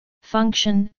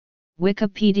Function,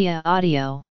 Wikipedia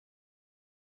audio.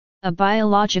 A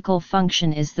biological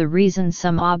function is the reason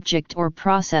some object or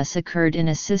process occurred in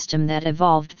a system that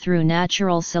evolved through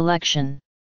natural selection.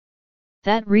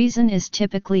 That reason is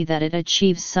typically that it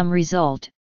achieves some result,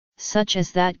 such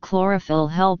as that chlorophyll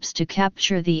helps to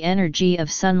capture the energy of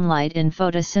sunlight in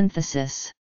photosynthesis.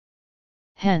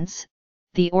 Hence,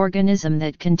 the organism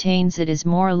that contains it is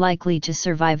more likely to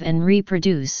survive and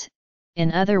reproduce.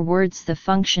 In other words, the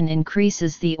function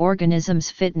increases the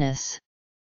organism's fitness.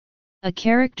 A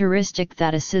characteristic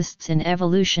that assists in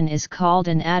evolution is called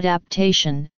an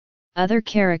adaptation. Other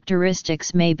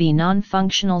characteristics may be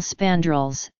non-functional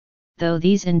spandrels, though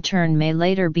these in turn may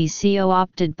later be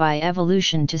co-opted by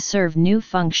evolution to serve new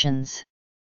functions.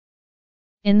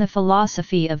 In the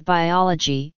philosophy of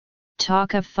biology,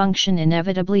 talk of function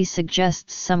inevitably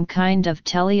suggests some kind of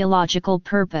teleological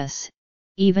purpose,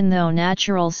 even though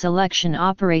natural selection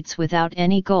operates without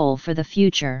any goal for the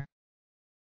future.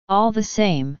 All the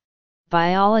same,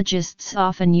 biologists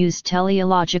often use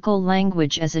teleological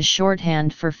language as a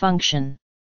shorthand for function.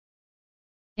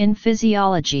 In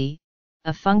physiology,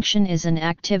 a function is an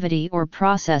activity or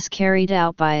process carried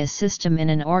out by a system in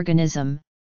an organism,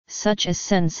 such as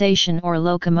sensation or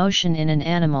locomotion in an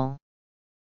animal.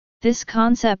 This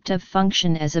concept of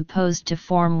function as opposed to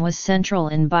form was central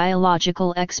in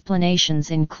biological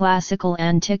explanations in classical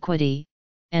antiquity,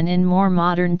 and in more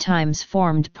modern times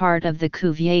formed part of the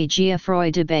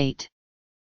Cuvier-Geoffroy debate.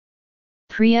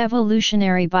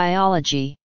 Pre-evolutionary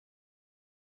biology.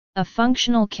 A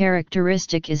functional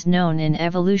characteristic is known in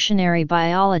evolutionary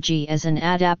biology as an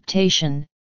adaptation,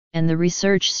 and the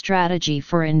research strategy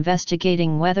for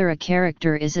investigating whether a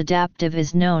character is adaptive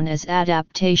is known as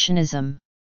adaptationism.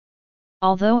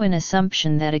 Although an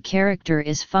assumption that a character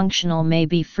is functional may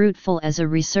be fruitful as a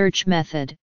research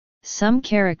method, some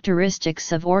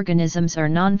characteristics of organisms are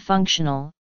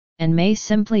non-functional, and may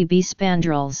simply be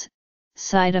spandrels,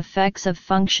 side effects of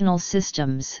functional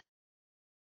systems.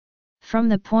 From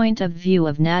the point of view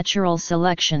of natural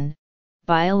selection,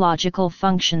 biological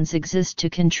functions exist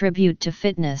to contribute to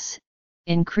fitness,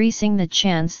 increasing the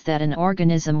chance that an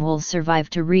organism will survive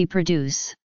to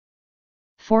reproduce.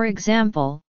 For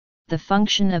example, the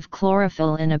function of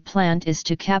chlorophyll in a plant is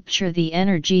to capture the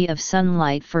energy of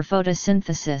sunlight for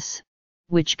photosynthesis,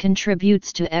 which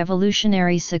contributes to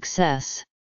evolutionary success.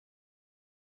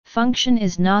 Function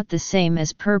is not the same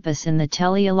as purpose in the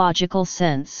teleological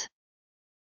sense.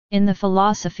 In the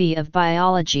philosophy of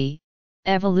biology,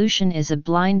 evolution is a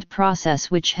blind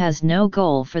process which has no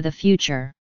goal for the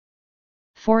future.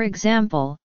 For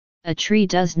example, a tree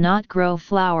does not grow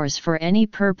flowers for any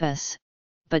purpose,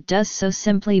 but does so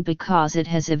simply because it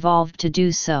has evolved to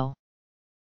do so.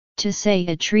 To say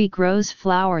a tree grows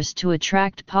flowers to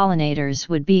attract pollinators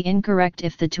would be incorrect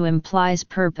if the to implies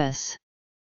purpose.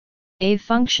 A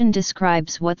function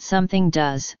describes what something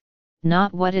does,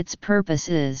 not what its purpose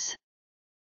is.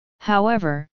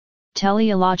 However,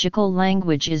 teleological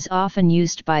language is often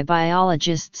used by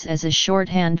biologists as a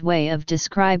shorthand way of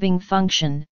describing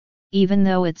function, even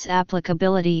though its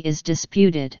applicability is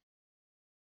disputed.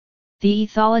 The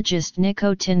ethologist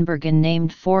Nico Tinbergen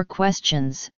named 4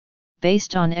 questions,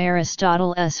 based on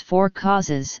Aristotle's 4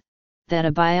 causes, that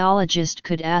a biologist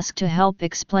could ask to help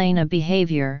explain a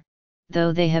behavior,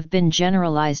 though they have been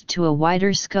generalized to a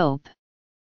wider scope.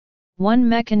 1.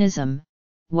 Mechanism.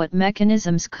 What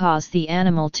mechanisms cause the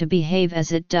animal to behave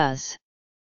as it does?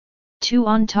 2.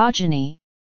 Ontogeny.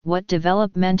 What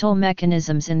developmental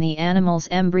mechanisms in the animal's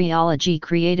embryology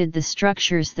created the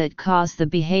structures that cause the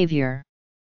behavior?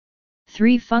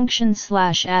 3.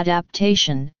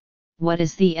 Function/adaptation. What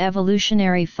is the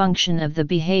evolutionary function of the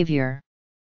behavior?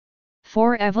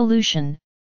 4. Evolution.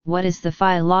 What is the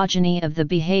phylogeny of the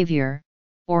behavior,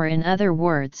 or in other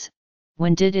words,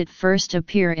 when did it first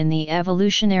appear in the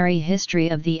evolutionary history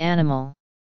of the animal?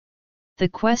 The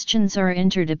questions are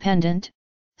interdependent,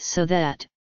 so that,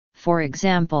 for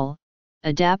example,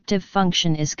 adaptive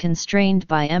function is constrained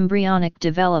by embryonic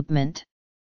development.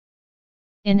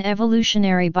 In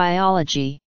evolutionary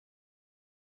biology,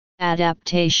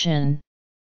 adaptation,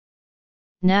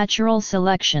 natural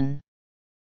selection.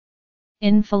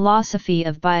 In philosophy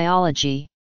of biology,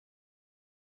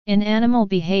 in animal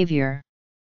behavior,